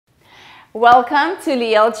Welcome to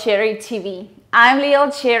Liel Cheri TV. I'm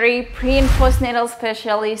Liel Cheri, pre and postnatal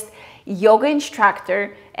specialist, yoga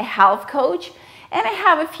instructor, a health coach, and I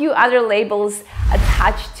have a few other labels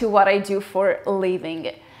attached to what I do for a living.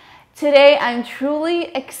 Today, I'm truly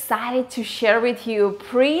excited to share with you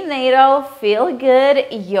prenatal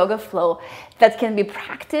feel-good yoga flow that can be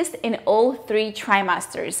practiced in all 3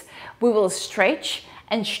 trimesters. We will stretch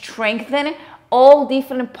and strengthen all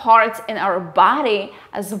different parts in our body,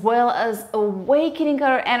 as well as awakening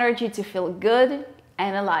our energy to feel good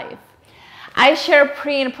and alive. I share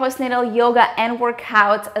pre and postnatal yoga and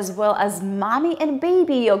workouts, as well as mommy and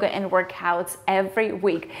baby yoga and workouts every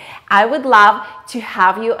week. I would love to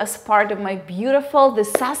have you as part of my beautiful The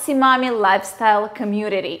Sassy Mommy lifestyle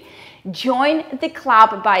community. Join the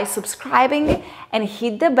club by subscribing and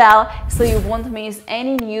hit the bell so you won't miss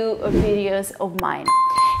any new videos of mine.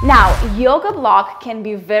 Now, yoga block can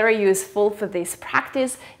be very useful for this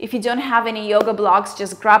practice. If you don't have any yoga blocks,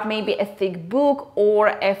 just grab maybe a thick book or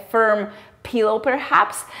a firm pillow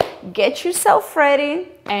perhaps. Get yourself ready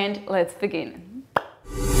and let's begin.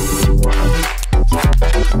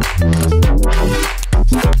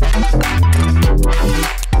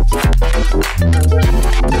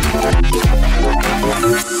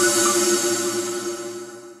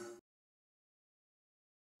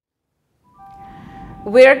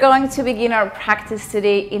 We're going to begin our practice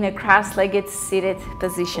today in a cross-legged seated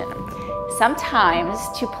position. Sometimes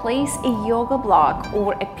to place a yoga block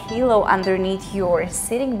or a pillow underneath your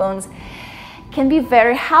sitting bones can be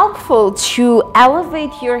very helpful to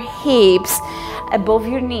elevate your hips above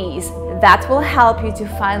your knees. That will help you to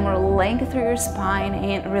find more length through your spine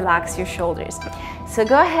and relax your shoulders. So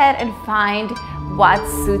go ahead and find what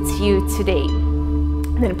suits you today.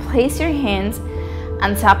 Then place your hands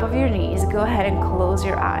on top of your knees. Go ahead and close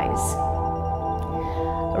your eyes.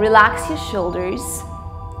 Relax your shoulders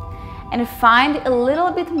and find a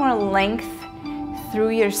little bit more length through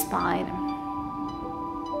your spine.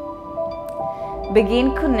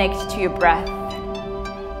 Begin connect to your breath.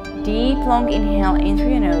 Deep long inhale in through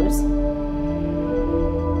your nose.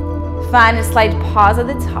 Find a slight pause at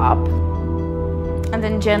the top and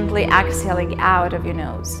then gently exhaling out of your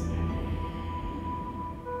nose.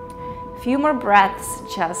 Few more breaths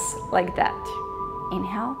just like that.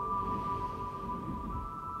 Inhale.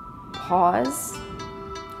 Pause.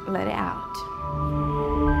 Let it out.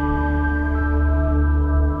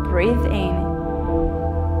 Breathe in.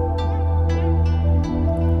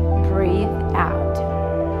 Breathe out.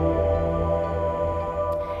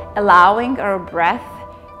 Allowing our breath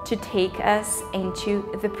to take us into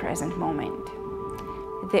the present moment.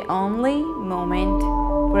 The only moment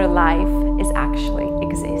where life is actually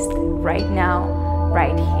exists. Right now,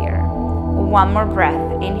 right here. One more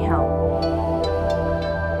breath. Inhale.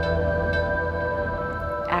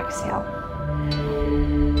 Exhale.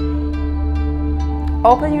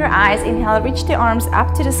 Open your eyes. Inhale, reach the arms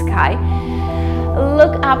up to the sky.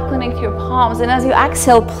 Look up, connect your palms, and as you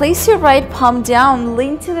exhale, place your right palm down,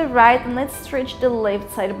 lean to the right, and let's stretch the left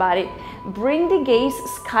side body. Bring the gaze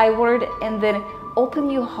skyward and then open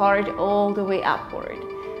your heart all the way upward.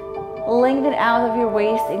 Lengthen out of your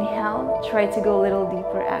waist. Inhale, try to go a little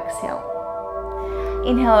deeper. Exhale.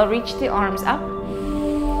 Inhale, reach the arms up.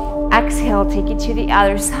 Exhale, take it to the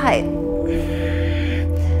other side.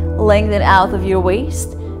 Lengthen out of your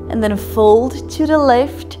waist and then fold to the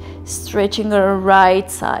left, stretching our right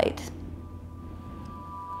side.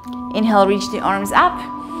 Inhale, reach the arms up.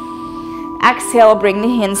 Exhale, bring the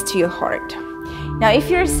hands to your heart. Now, if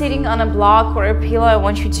you're sitting on a block or a pillow, I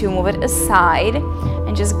want you to move it aside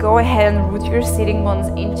and just go ahead and root your sitting bones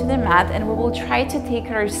into the mat, and we will try to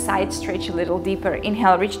take our side stretch a little deeper.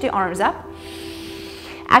 Inhale, reach the arms up.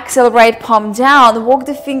 Exhale, right palm down. Walk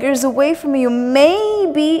the fingers away from you.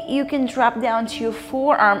 Maybe you can drop down to your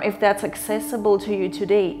forearm if that's accessible to you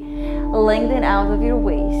today. Lengthen out of your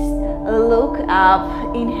waist. Look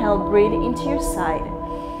up. Inhale, breathe into your side.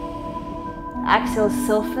 Exhale,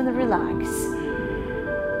 soften and relax.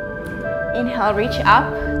 Inhale, reach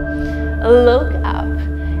up. Look up.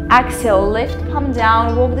 Exhale, lift palm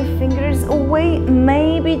down, walk the fingers away,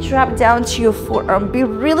 maybe drop down to your forearm. Be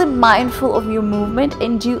really mindful of your movement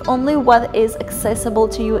and do only what is accessible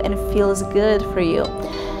to you and feels good for you.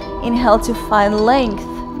 Inhale to find length.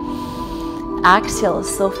 Exhale,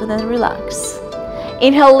 soften and relax.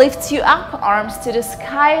 Inhale, lift you up, arms to the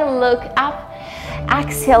sky, look up.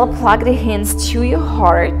 Exhale, plug the hands to your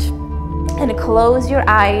heart and close your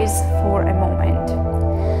eyes for a moment.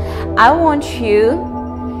 I want you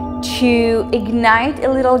to ignite a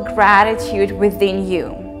little gratitude within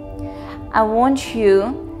you. I want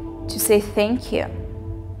you to say thank you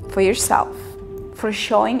for yourself, for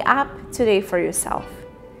showing up today for yourself,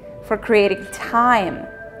 for creating time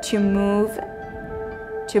to move,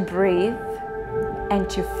 to breathe, and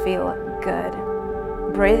to feel good.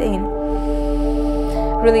 Breathe in.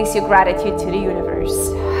 Release your gratitude to the universe.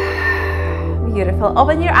 Beautiful.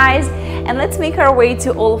 Open your eyes and let's make our way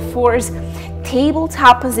to all fours.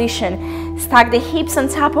 Tabletop position. Stack the hips on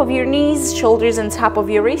top of your knees, shoulders on top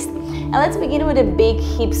of your wrist. And let's begin with a big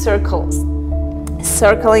hip circles.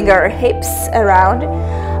 Circling our hips around,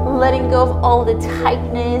 letting go of all the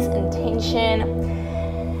tightness and tension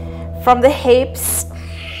from the hips.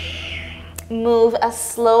 Move as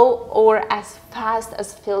slow or as fast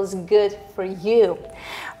as feels good for you.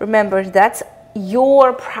 Remember, that's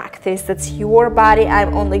your practice, that's your body.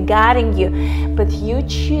 I'm only guiding you, but you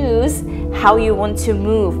choose how you want to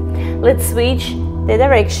move. Let's switch the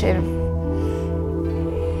direction.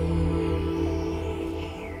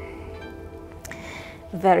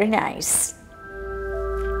 Very nice.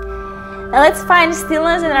 Now let's find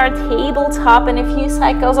stillness in our tabletop and a few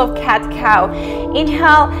cycles of cat-cow.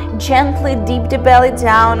 Inhale, gently dip the belly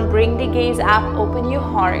down, bring the gaze up, open your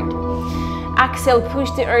heart. Exhale,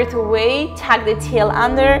 push the earth away, tuck the tail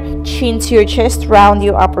under, chin to your chest, round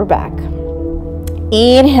your upper back.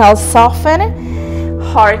 Inhale, soften,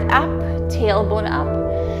 heart up, tailbone up.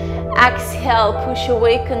 Exhale, push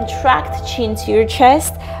away, contract, chin to your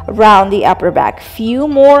chest, round the upper back. Few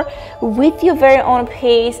more with your very own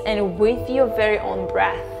pace and with your very own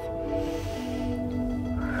breath.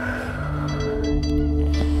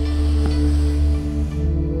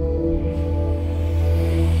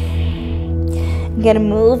 You're gonna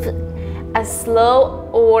move as slow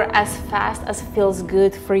or as fast as feels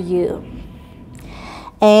good for you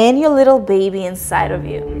and your little baby inside of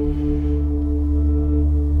you.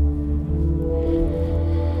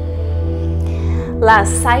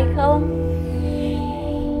 Last cycle,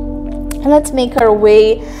 and let's make our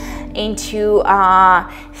way into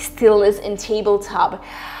stillness and tabletop.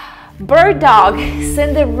 Bird dog.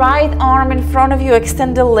 Send the right arm in front of you,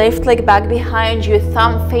 extend the left leg back behind you,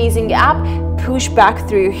 thumb facing up, push back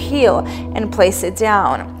through your heel and place it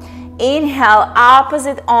down. Inhale,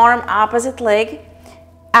 opposite arm, opposite leg.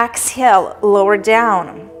 Exhale, lower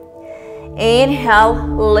down. Inhale,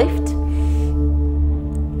 lift.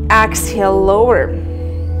 Exhale, lower.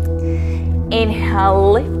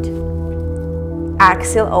 Inhale, lift.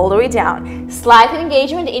 Exhale, all the way down. Slight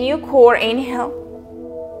engagement in your core. Inhale.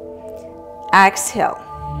 Exhale.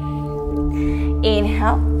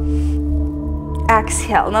 Inhale.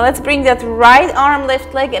 Exhale. Now let's bring that right arm,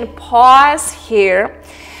 left leg, and pause here.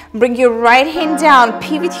 Bring your right hand down.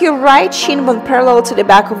 Pivot your right shin bone parallel to the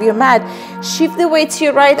back of your mat. Shift the weight to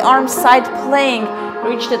your right arm, side plank.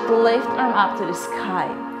 Reach that left arm up to the sky.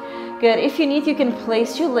 Good. If you need, you can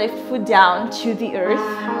place your left foot down to the earth.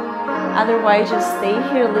 Otherwise, just stay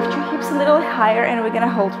here. Lift your hips a little higher, and we're gonna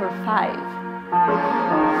hold for 5,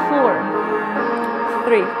 4,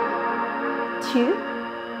 3, 2,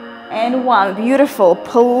 and 1. Beautiful.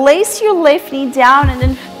 Place your left knee down and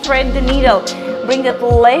then thread the needle. Bring that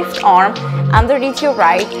left arm underneath your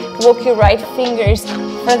right. Walk your right fingers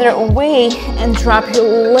further away and drop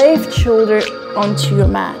your left shoulder onto your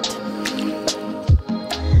mat.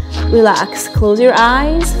 Relax, close your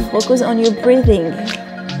eyes, focus on your breathing.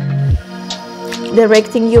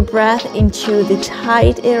 Directing your breath into the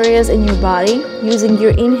tight areas in your body, using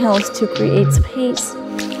your inhales to create space.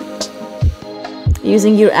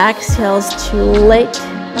 Using your exhales to let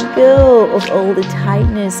go of all the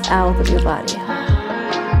tightness out of your body.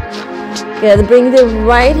 Good, bring the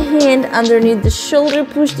right hand underneath the shoulder,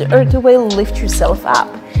 push the earth away, lift yourself up.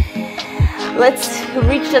 Let's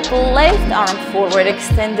reach that left arm forward,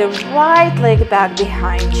 extend the right leg back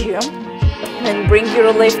behind you. Then bring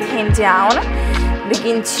your left hand down.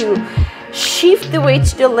 Begin to shift the weight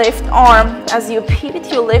to the left arm as you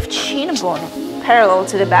pivot your left shin bone parallel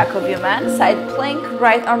to the back of your mat. Side plank,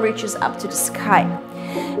 right arm reaches up to the sky.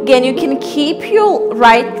 Again, you can keep your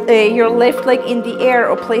left leg in the air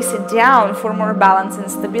or place it down for more balance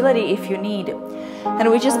and stability if you need. And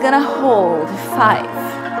we're just gonna hold 5,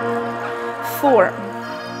 4,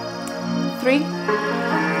 3, 2,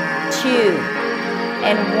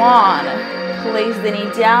 and 1. Place the knee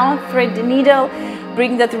down, thread the needle,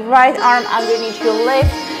 bring that right arm underneath your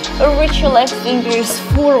left, or reach your left fingers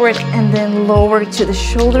forward and then lower to the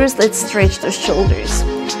shoulders. Let's stretch the shoulders.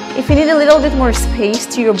 If you need a little bit more space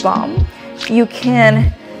to your bum, you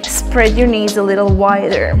can spread your knees a little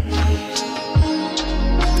wider.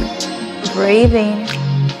 Breathe in,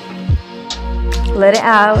 let it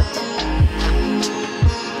out.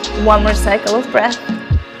 One more cycle of breath.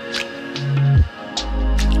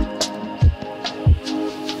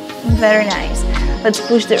 Very nice. Let's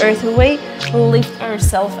push the earth away, lift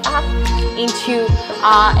ourselves up into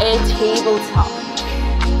a tabletop.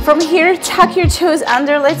 From here, tuck your toes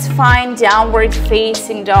under. Let's find downward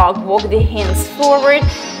facing dog. Walk the hands forward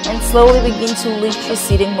and slowly begin to lift your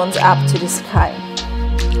sitting bones up to the sky.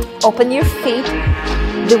 Open your feet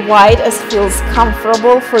the wide as feels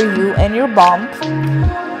comfortable for you and your bump.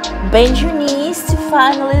 Bend your knees to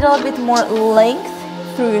find a little bit more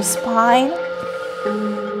length through your spine.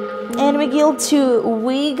 And begin to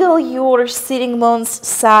wiggle your sitting bones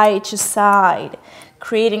side to side,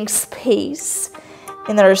 creating space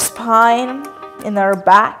in our spine, in our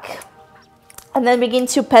back. And then begin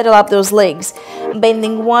to pedal up those legs,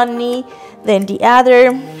 bending one knee, then the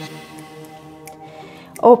other.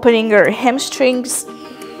 Opening your hamstrings.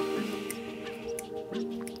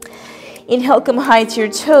 Inhale, come high to your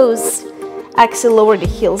toes. Exhale, lower the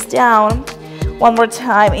heels down. One more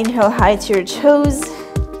time, inhale, high to your toes.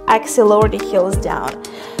 Exhale, lower the heels down.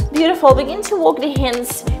 Beautiful. Begin to walk the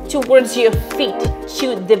hands towards your feet,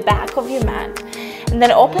 to the back of your mat. And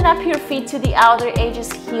then open up your feet to the outer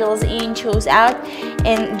edges, heels in, toes out,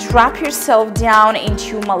 and drop yourself down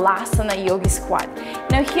into Malasana Yogi Squat.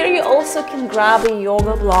 Now here you also can grab a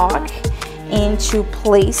yoga block and to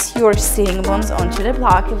place your sitting bones onto the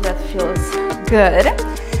block if that feels good.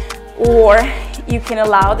 Or you can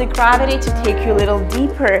allow the gravity to take you a little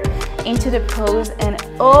deeper into the pose and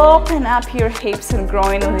open up your hips and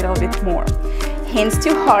groin a little bit more. Hands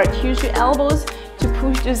to heart, use your elbows to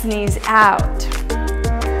push those knees out.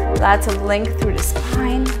 Lots of length through the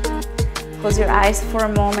spine. Close your eyes for a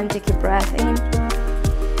moment, take a breath in.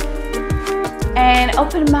 And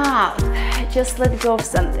open mouth, just let go of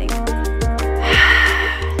something.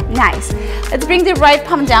 Nice. Let's bring the right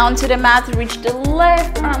palm down to the mat, reach the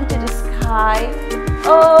left arm to the sky.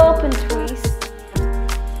 Open twist.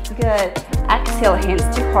 Good. Exhale, hands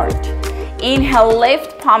to heart. Inhale,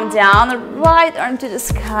 left palm down, right arm to the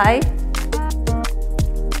sky.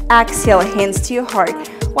 Exhale, hands to your heart.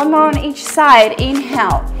 One more on each side.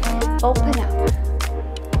 Inhale, open up.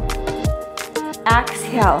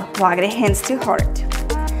 Exhale, walk the hands to heart.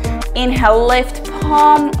 Inhale, left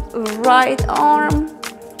palm, right arm.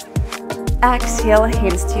 Exhale,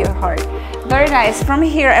 hands to your heart. Very nice. From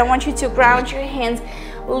here, I want you to ground your hands,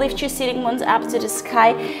 lift your sitting bones up to the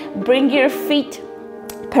sky, bring your feet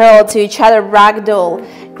parallel to each other, ragdoll.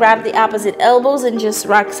 Grab the opposite elbows and just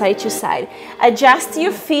rock side to side. Adjust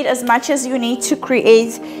your feet as much as you need to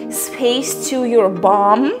create space to your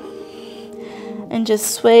bum. And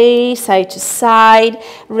just sway side to side,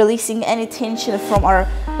 releasing any tension from our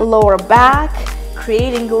lower back,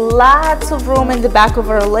 creating lots of room in the back of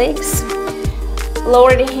our legs.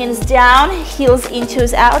 Lower the hands down, heels in,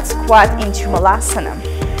 toes out, squat into Malasana.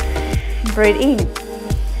 Breathe in.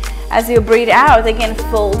 As you breathe out, again,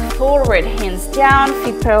 fold forward, hands down,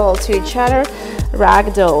 feet parallel to each other,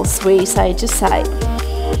 ragdoll, sway side to side.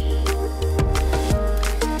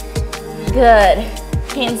 Good.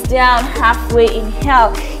 Hands down, halfway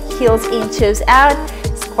inhale, heels in, toes out,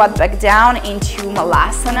 squat back down into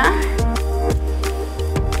Malasana.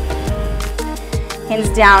 Hands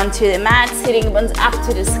down to the mat, sitting bones up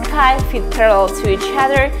to the sky, feet parallel to each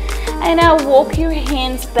other. And now walk your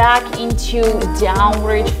hands back into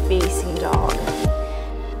downward facing dog.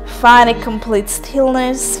 Find a complete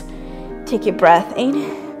stillness. Take a breath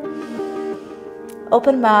in.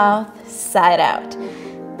 Open mouth, side out.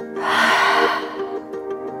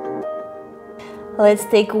 Let's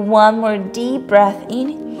take one more deep breath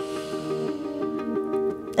in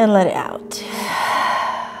and let it out.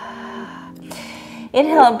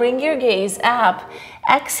 Inhale, bring your gaze up.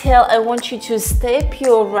 Exhale, I want you to step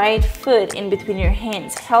your right foot in between your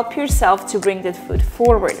hands. Help yourself to bring that foot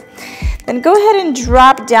forward. Then go ahead and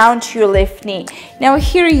drop down to your left knee. Now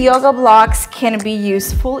here, yoga blocks can be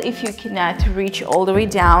useful if you cannot reach all the way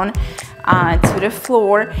down to the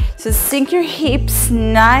floor. So sink your hips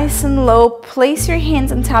nice and low. Place your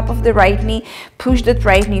hands on top of the right knee. Push that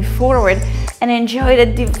right knee forward and enjoy the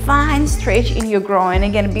divine stretch in your groin.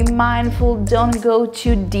 Again, be mindful, don't go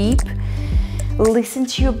too deep. Listen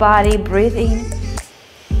to your body, breathe in,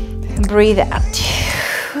 breathe out.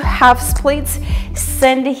 Half splits,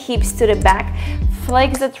 send the hips to the back,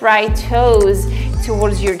 flex that right toes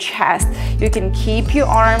towards your chest. You can keep your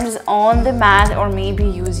arms on the mat or maybe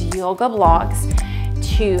use yoga blocks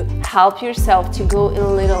to help yourself to go a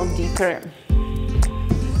little deeper.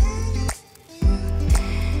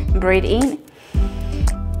 Breathe in,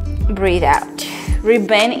 breathe out.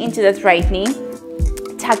 Rebend into that right knee.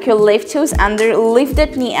 Tuck your left toes under, lift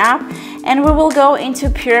that knee up, and we will go into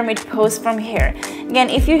pyramid pose from here. Again,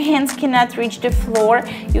 if your hands cannot reach the floor,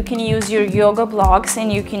 you can use your yoga blocks and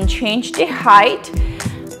you can change the height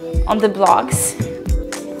on the blocks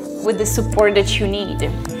with the support that you need.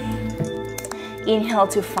 Inhale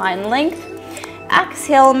to find length.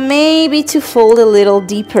 Exhale, maybe to fold a little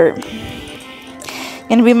deeper.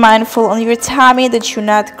 And be mindful on your tummy that you're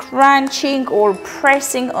not crunching or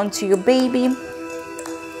pressing onto your baby.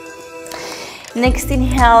 Next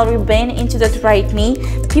inhale, we bend into that right knee.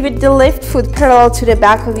 Pivot the left foot parallel to the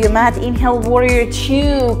back of your mat. Inhale, warrior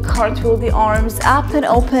two. Cartwheel the arms up and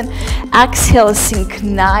open. Exhale, sink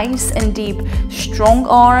nice and deep. Strong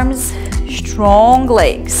arms, strong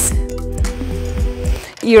legs.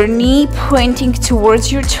 Your knee pointing towards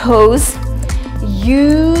your toes.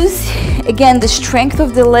 Use, again, the strength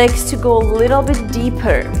of the legs to go a little bit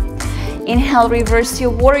deeper. Inhale, reverse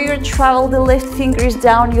your warrior. Travel the left fingers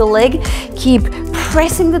down your leg. Keep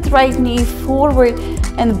pressing that right knee forward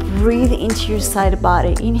and breathe into your side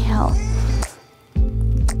body. Inhale.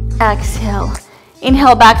 Exhale.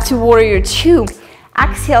 Inhale back to warrior two.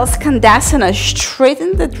 Exhale, Skandasana.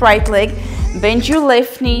 Straighten that right leg. Bend your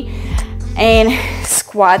left knee and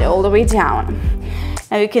squat all the way down.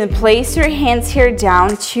 Now you can place your hands here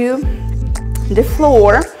down to the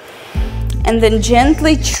floor and then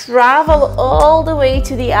gently travel all the way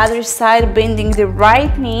to the other side, bending the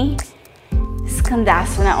right knee,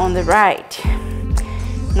 Skandasana on the right.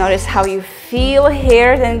 Notice how you feel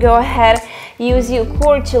here, then go ahead, use your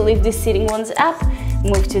core to lift the sitting bones up,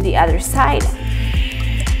 move to the other side.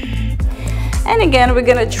 And again, we're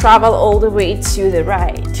gonna travel all the way to the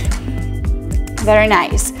right. Very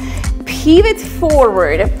nice. Pivot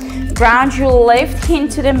forward, ground your left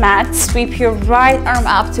hand to the mat, sweep your right arm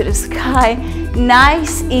up to the sky.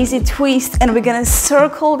 Nice, easy twist, and we're gonna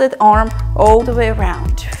circle that arm all the way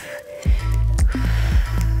around.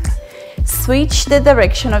 Switch the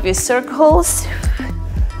direction of your circles.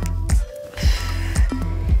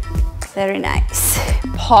 Very nice.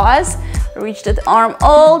 Pause, reach that arm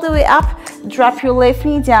all the way up, drop your left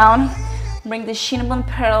knee down, bring the shin bone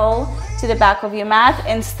parallel to the back of your mat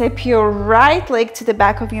and step your right leg to the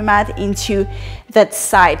back of your mat into that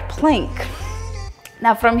side plank.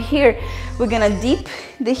 Now from here, we're gonna dip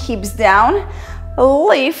the hips down,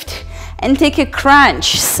 lift, and take a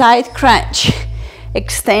crunch, side crunch.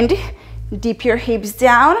 Extend, dip your hips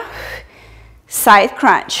down, side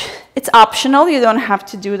crunch. It's optional, you don't have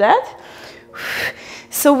to do that.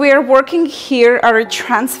 So we're working here our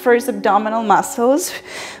transverse abdominal muscles,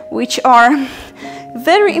 which are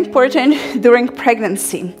very important during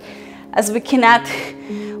pregnancy, as we cannot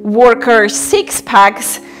work our six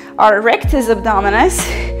packs, our rectus abdominis,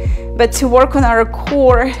 but to work on our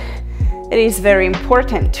core, it is very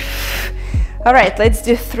important. All right, let's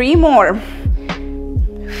do 3 more.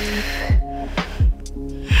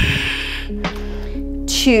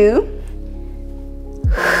 2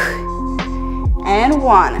 and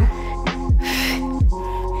 1.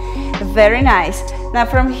 Very nice. Now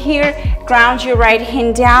from here, ground your right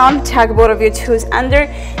hand down, tuck both of your toes under,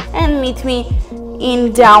 and meet me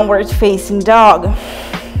in downward facing dog.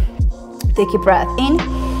 Take a breath in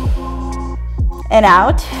and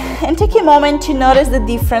out, and take a moment to notice the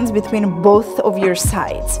difference between both of your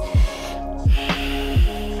sides.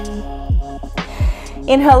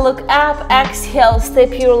 Inhale, look up. Exhale,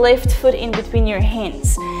 step your left foot in between your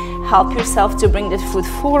hands. Help yourself to bring that foot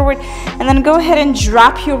forward, and then go ahead and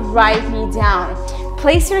drop your right knee down.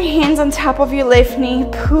 Place your hands on top of your left knee,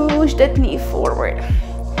 push that knee forward.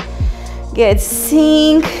 Good,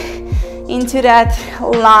 sink into that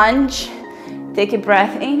lunge. Take a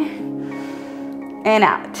breath in and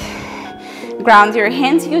out. Ground your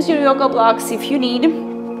hands, use your yoga blocks if you need.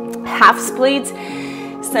 Half splits,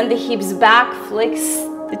 send the hips back, flex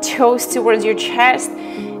the toes towards your chest.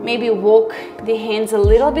 Maybe walk the hands a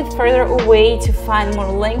little bit further away to find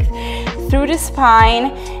more length through the spine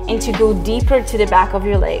and to go deeper to the back of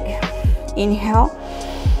your leg. Inhale.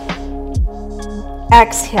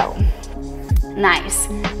 Exhale. Nice.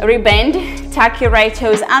 Rebend, tuck your right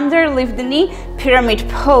toes under, lift the knee, pyramid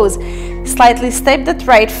pose. Slightly step that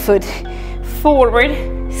right foot forward,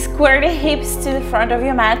 square the hips to the front of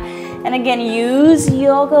your mat, and again, use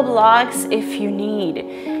yoga blocks if you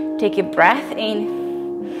need. Take a breath in,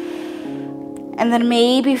 and then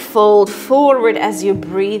maybe fold forward as you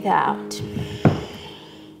breathe out.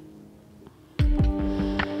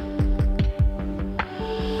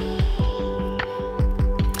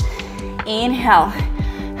 Inhale,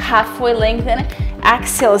 halfway lengthen.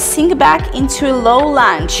 Exhale, sink back into a low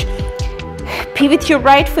lunge. Pivot your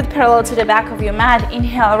right foot parallel to the back of your mat.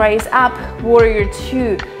 Inhale, rise up, warrior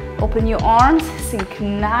two. Open your arms, sink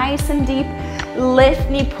nice and deep. left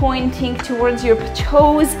knee pointing towards your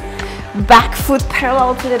toes, back foot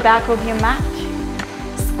parallel to the back of your mat.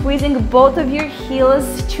 Squeezing both of your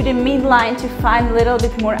heels to the midline to find a little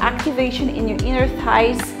bit more activation in your inner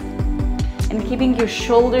thighs, and keeping your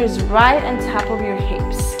shoulders right on top of your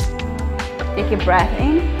hips. Take a breath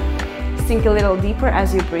in, sink a little deeper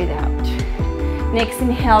as you breathe out. Next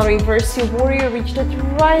inhale, reverse your warrior, reach that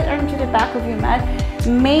right arm to the back of your mat,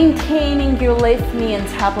 maintaining your left knee on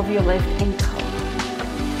top of your left ankle.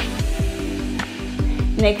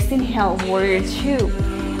 Next inhale, warrior two.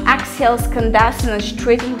 Exhale, skandasana,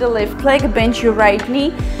 straighten the left leg, bend your right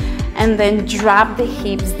knee, and then drop the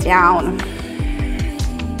hips down.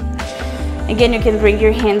 Again, you can bring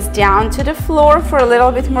your hands down to the floor for a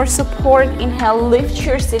little bit more support. Inhale, lift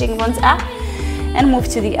your sitting bones up, and move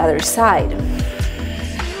to the other side.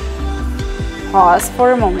 Pause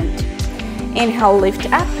for a moment. Inhale,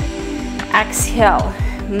 lift up. Exhale,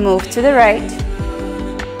 move to the right.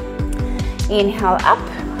 Inhale, up.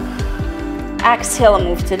 Exhale,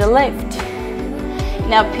 move to the left.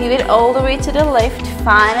 Now pivot all the way to the left.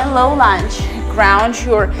 Find a low lunge. Ground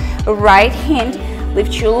your right hand.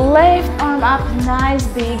 Lift your left arm up. Nice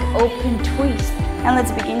big open twist. And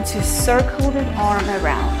let's begin to circle the arm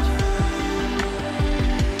around.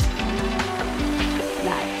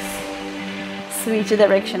 Switch the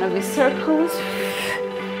direction of the circles.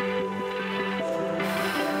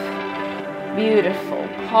 Beautiful.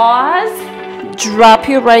 Pause. Drop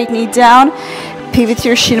your right knee down. Pivot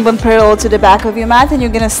your shin bone parallel to the back of your mat, and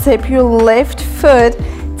you're gonna step your left foot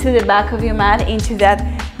to the back of your mat into that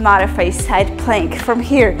modified side plank. From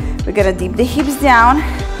here, we're gonna dip the hips down,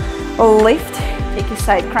 lift, take a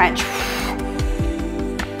side crunch.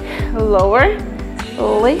 Lower,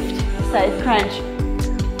 lift, side crunch.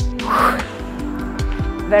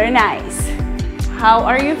 Very nice. How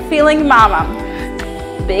are you feeling, mama?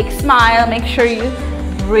 Big smile. Make sure you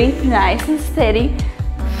breathe nice and steady.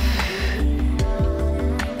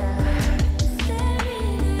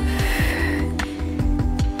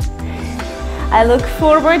 I look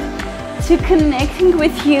forward to connecting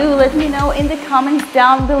with you. Let me know in the comments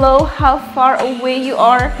down below how far away you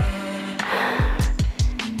are.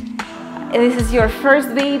 If this is your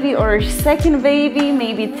first baby or second baby,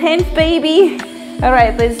 maybe 10th baby. All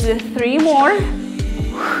right, let's do 3 more.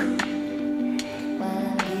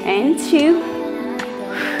 And 2.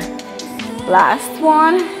 Last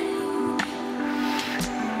one.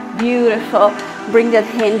 Beautiful. Bring that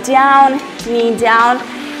hand down, knee down,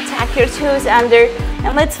 tuck your toes under,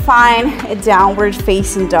 and let's find a downward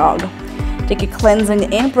facing dog. Take a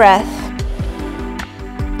cleansing in breath.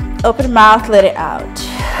 Open mouth, let it out.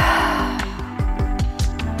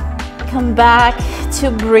 Come back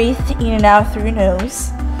to breathe in and out through your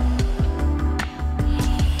nose.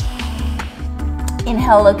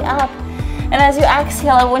 Inhale, look up. And as you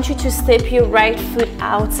exhale, I want you to step your right foot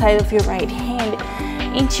outside of your right hand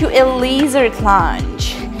into a lizard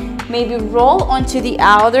lunge. Maybe roll onto the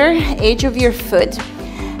outer edge of your foot.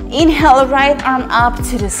 Inhale, right arm up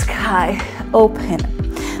to the sky, open.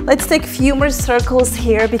 Let's take a few more circles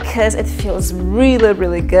here because it feels really,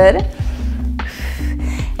 really good.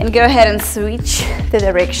 And go ahead and switch the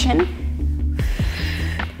direction.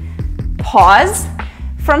 Pause.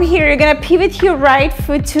 From here, you're gonna pivot your right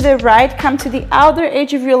foot to the right, come to the outer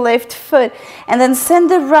edge of your left foot, and then send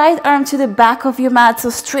the right arm to the back of your mat, so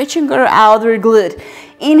stretching your outer glute.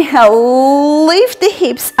 Inhale, lift the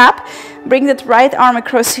hips up, bring that right arm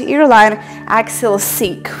across your ear line, exhale,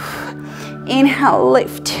 sink. Inhale,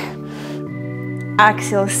 lift.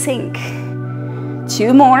 Exhale, sink.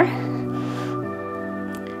 2 more.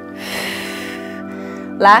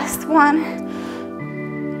 Last one.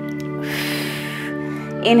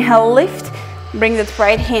 Inhale, lift. Bring that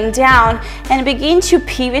right hand down and begin to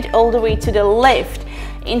pivot all the way to the left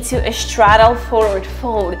into a straddle forward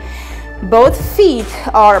fold. Both feet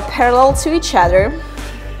are parallel to each other.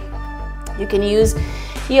 You can use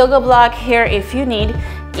yoga block here if you need.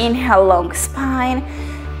 Inhale, long spine.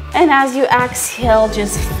 And as you exhale,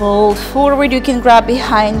 just fold forward. You can grab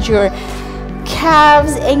behind your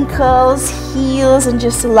calves, ankles, heels, and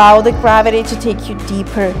just allow the gravity to take you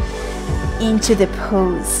deeper into the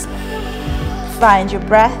pose. Find your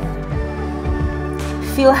breath.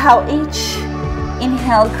 Feel how each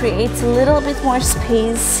inhale creates a little bit more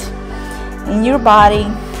space in your body,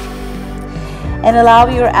 and allow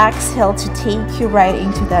your exhale to take you right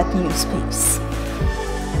into that new space.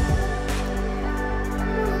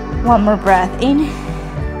 One more breath in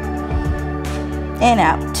and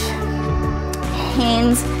out.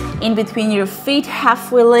 Hands in between your feet,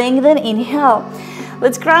 halfway lengthen. Inhale.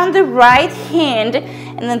 Let's ground the right hand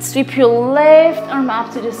and then sweep your left arm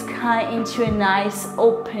up to the sky into a nice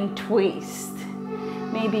open twist.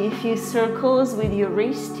 Maybe a few circles with your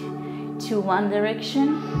wrist to one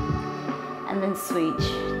direction and then switch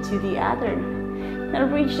to the other. Now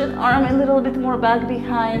reach that arm a little bit more back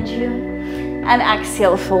behind you and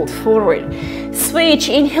exhale, fold forward. Switch,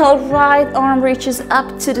 inhale, right arm reaches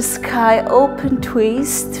up to the sky, open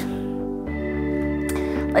twist.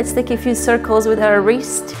 Let's take a few circles with our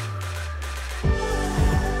wrist.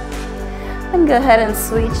 And go ahead and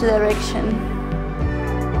switch direction.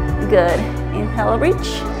 Good. Inhale,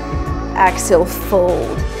 reach. Exhale,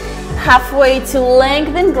 fold. Halfway to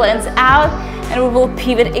lengthen, glance out, and we will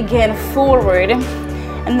pivot again forward.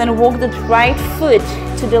 And then walk that right foot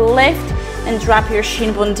to the left and drop your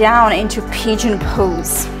shin bone down into pigeon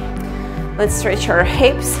pose. Let's stretch our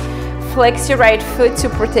hips. Flex your right foot to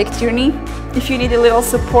protect your knee. If you need a little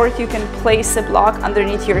support, you can place a block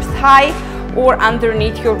underneath your thigh or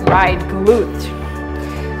underneath your right glute.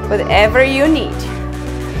 Whatever you need.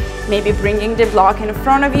 Maybe bringing the block in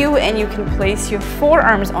front of you and you can place your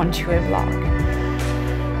forearms onto a block.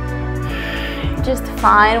 Just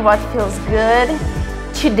find what feels good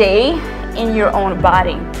today in your own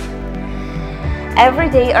body. Every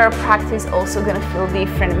day our practice is also going to feel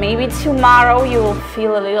different. Maybe tomorrow you will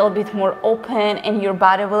feel a little bit more open and your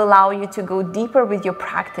body will allow you to go deeper with your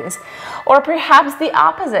practice, or perhaps the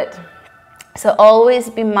opposite. So always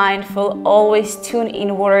be mindful, always tune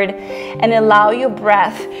inward and allow your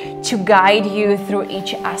breath to guide you through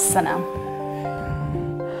each asana.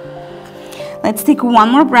 Let's take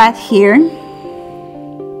one more breath here.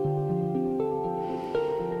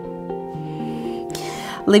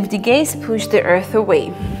 Lift the gaze, push the earth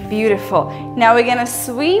away. Beautiful. Now we're gonna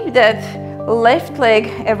sweep that left leg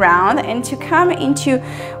around and to come into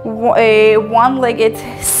a one-legged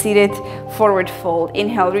seated forward fold.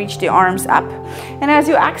 Inhale, reach the arms up. And as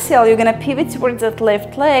you exhale, you're gonna pivot towards that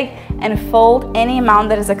left leg and fold any amount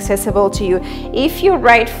that is accessible to you. If your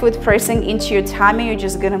right foot pressing into your tummy, you're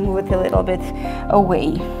just gonna move it a little bit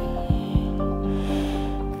away.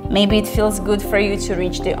 Maybe it feels good for you to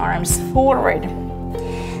reach the arms forward.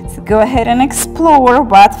 So go ahead and explore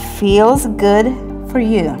what feels good for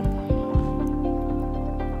you.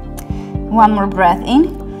 One more breath in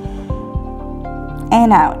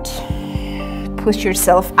and out. Push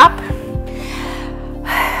yourself up.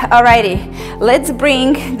 Alrighty, let's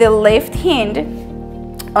bring the left hand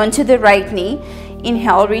onto the right knee.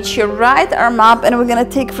 Inhale, reach your right arm up, and we're gonna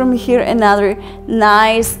take from here another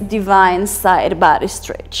nice divine side body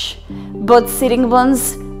stretch. Both sitting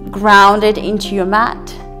bones grounded into your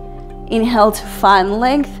mat. Inhale to find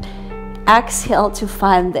length, exhale to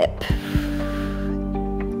find depth.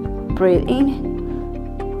 Breathe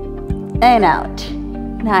in and out.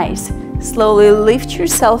 Nice. Slowly lift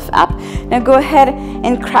yourself up. Now go ahead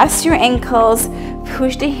and cross your ankles,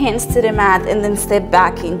 push the hands to the mat, and then step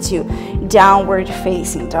back into downward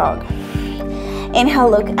facing dog. Inhale,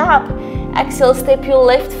 look up. Exhale, step your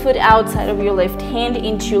left foot outside of your left hand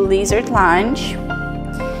into lizard lunge.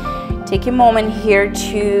 Take a moment here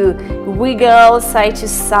to wiggle side to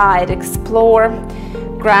side, explore.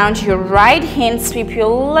 Ground your right hand, sweep your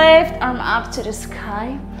left arm up to the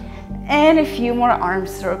sky. And a few more arm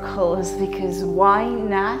circles, because why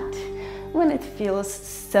not when it feels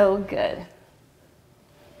so good.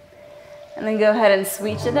 And then go ahead and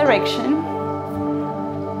switch the direction.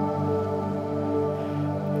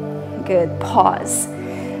 Good, pause.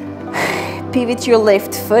 Pivot your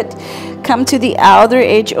left foot, come to the outer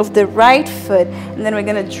edge of the right foot, and then we're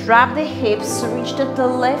gonna drop the hips, reach the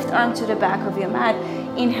left arm to the back of your mat.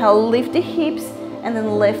 Inhale, lift the hips, and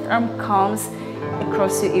then left arm comes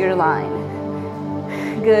across the ear line.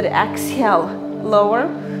 Good, exhale, lower.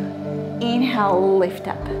 Inhale, lift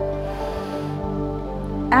up.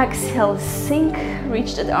 Exhale, sink,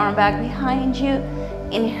 reach that arm back behind you.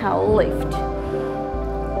 Inhale, lift.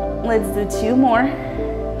 Let's do two more.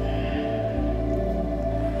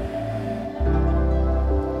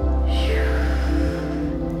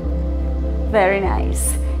 Very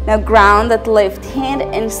nice. Now ground that left hand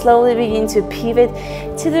and slowly begin to pivot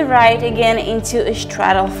to the right again into a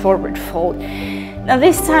straddle forward fold. Now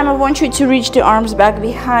this time I want you to reach the arms back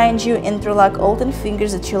behind you, interlock all 10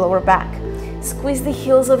 fingers at your lower back. Squeeze the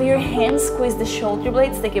heels of your hands, squeeze the shoulder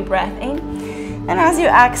blades, take a breath in. And as you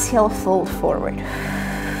exhale, fold forward.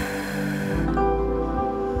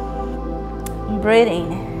 Breathe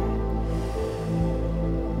in.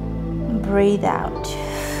 Breathe out.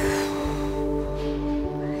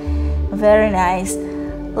 Very nice.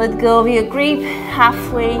 Let go of your grip,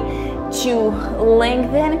 halfway to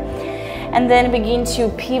lengthen. and then begin to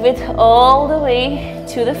pivot all the way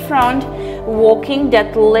to the front, walking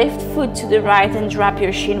that left foot to the right and drop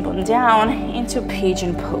your shin bone down into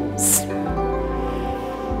pigeon pose.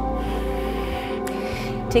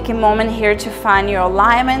 Take a moment here to find your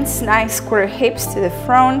alignments, nice square hips to the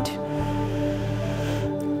front.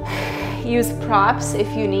 Use props if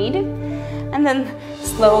you need, and then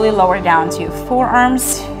slowly lower down to your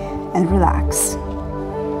forearms and relax.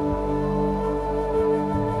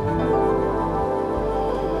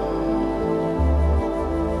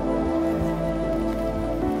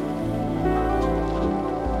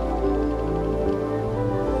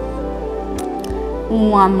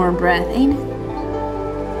 One more breath in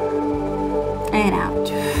and out.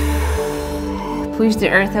 Push the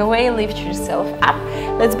earth away, lift yourself up.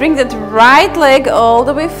 Let's bring that right leg all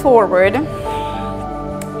the way forward.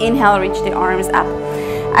 Inhale, reach the arms up.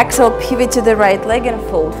 Exhale, pivot to the right leg and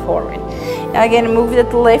fold forward. Now again, move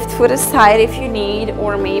that left foot aside if you need,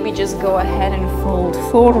 or maybe just go ahead and fold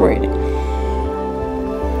forward.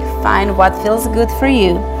 Find what feels good for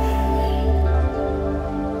you.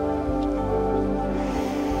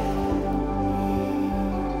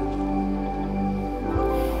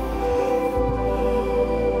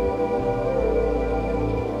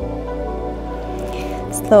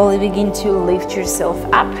 Slowly begin to lift yourself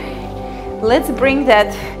up. Let's bring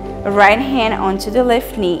that right hand onto the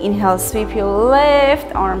left knee. Inhale, sweep your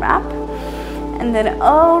left arm up, and then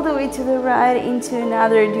all the way to the right into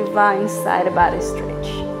another divine side body stretch.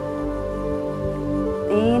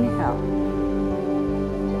 Inhale.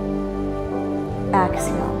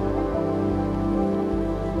 Exhale.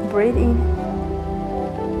 Breathe in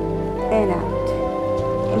and out.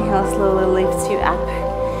 Inhale, slowly lifts you up.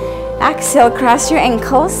 Exhale, cross your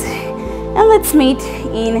ankles, and let's meet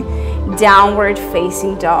in downward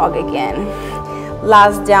facing dog again.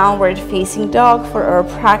 Last downward facing dog for our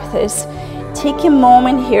practice. Take a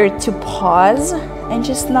moment here to pause and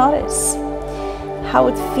just notice how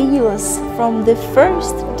it feels from the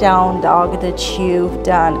first down dog that you've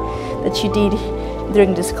done, that you did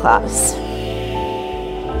during this class.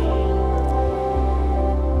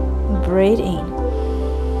 Breathe in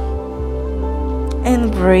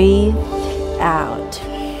and breathe out.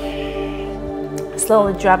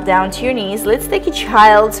 Slowly drop down to your knees. Let's take a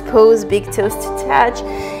child's pose, big toes to touch,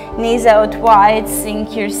 knees out wide,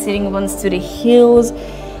 sink your sitting bones to the heels,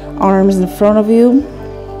 arms in front of you,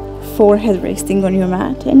 forehead resting on your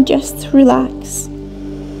mat, and just relax.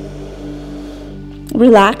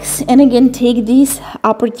 Relax, and again, take this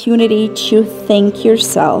opportunity to thank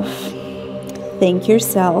yourself. Thank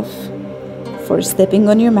yourself for stepping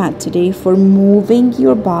on your mat today, for moving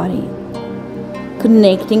your body,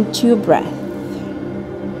 connecting to your breath,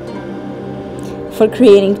 for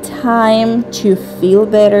creating time to feel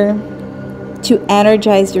better, to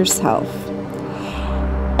energize yourself.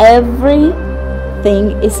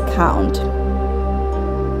 Everything is count.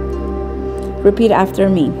 Repeat after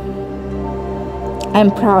me.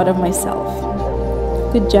 I'm proud of myself.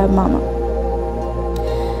 Good job, Mama.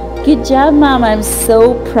 Good job, Mama. I'm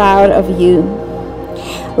so proud of you.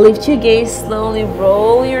 Lift your gaze, slowly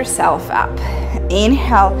roll yourself up.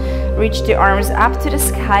 Inhale, reach the arms up to the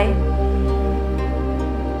sky.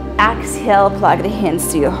 Exhale, plug the hands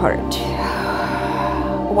to your heart.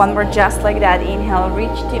 One more just like that. Inhale,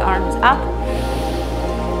 reach the arms up.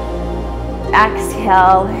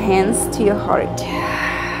 Exhale, hands to your heart.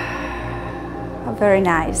 Very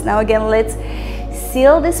nice. Now again, let's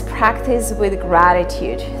seal this practice with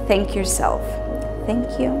gratitude. Thank yourself.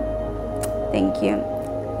 Thank you. Thank you.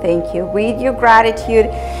 Thank you. With your gratitude,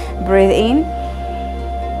 breathe in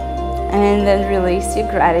and then release your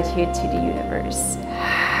gratitude to the universe.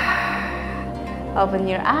 Open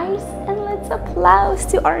your eyes and let's applause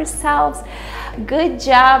to ourselves. Good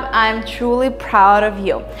job. I'm truly proud of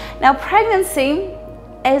you. Now, pregnancy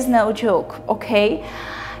is no joke, okay?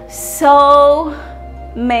 So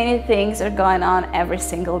many things are going on every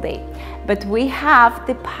single day, but we have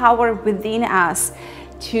the power within us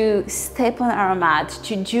to step on our mat,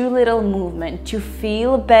 to do little movement, to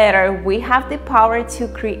feel better. We have the power to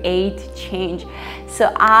create change.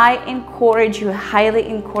 So I encourage you, highly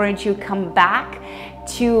encourage you, come back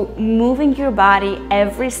to moving your body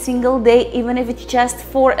every single day, even if it's just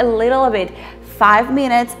for a little bit. 5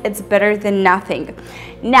 minutes, it's better than nothing.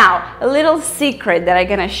 Now, a little secret that I'm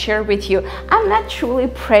gonna share with you. I'm not truly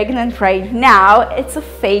pregnant right now. It's a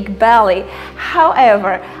fake belly.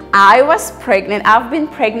 However, I was pregnant. I've been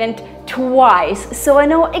pregnant twice, so I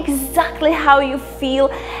know exactly how you feel,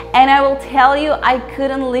 and I will tell you, I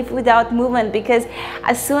couldn't live without movement, because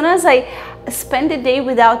as soon as I spent the day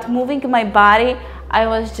without moving my body, I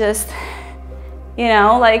was just, you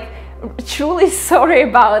know, like truly sorry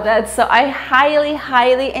about that. So I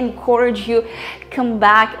highly encourage you, come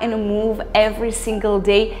back and move every single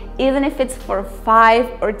day, even if it's for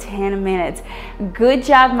 5 or 10 minutes. Good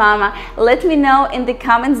job, mama. Let me know in the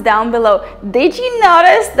comments down below. Did you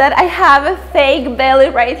notice that I have a fake belly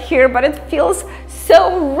right here, but it feels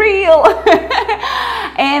so real?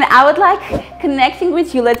 And I would like connecting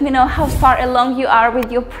with you. Let me know how far along you are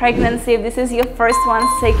with your pregnancy. If this is your first one,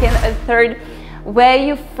 second, or third, where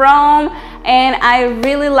you from. And I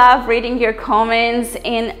really love reading your comments.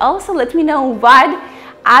 And also let me know what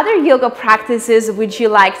other yoga practices would you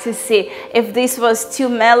like to see. If this was too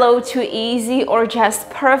mellow, too easy, or just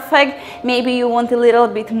perfect, maybe you want a little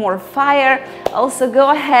bit more fire. Also go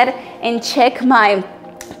ahead and check my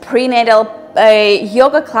prenatal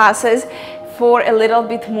yoga classes for a little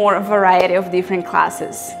bit more variety of different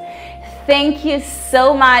classes. Thank you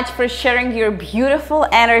so much for sharing your beautiful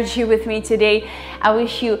energy with me today. I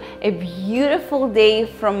wish you a beautiful day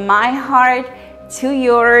from my heart to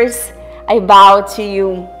yours. I bow to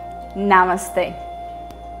you. Namaste.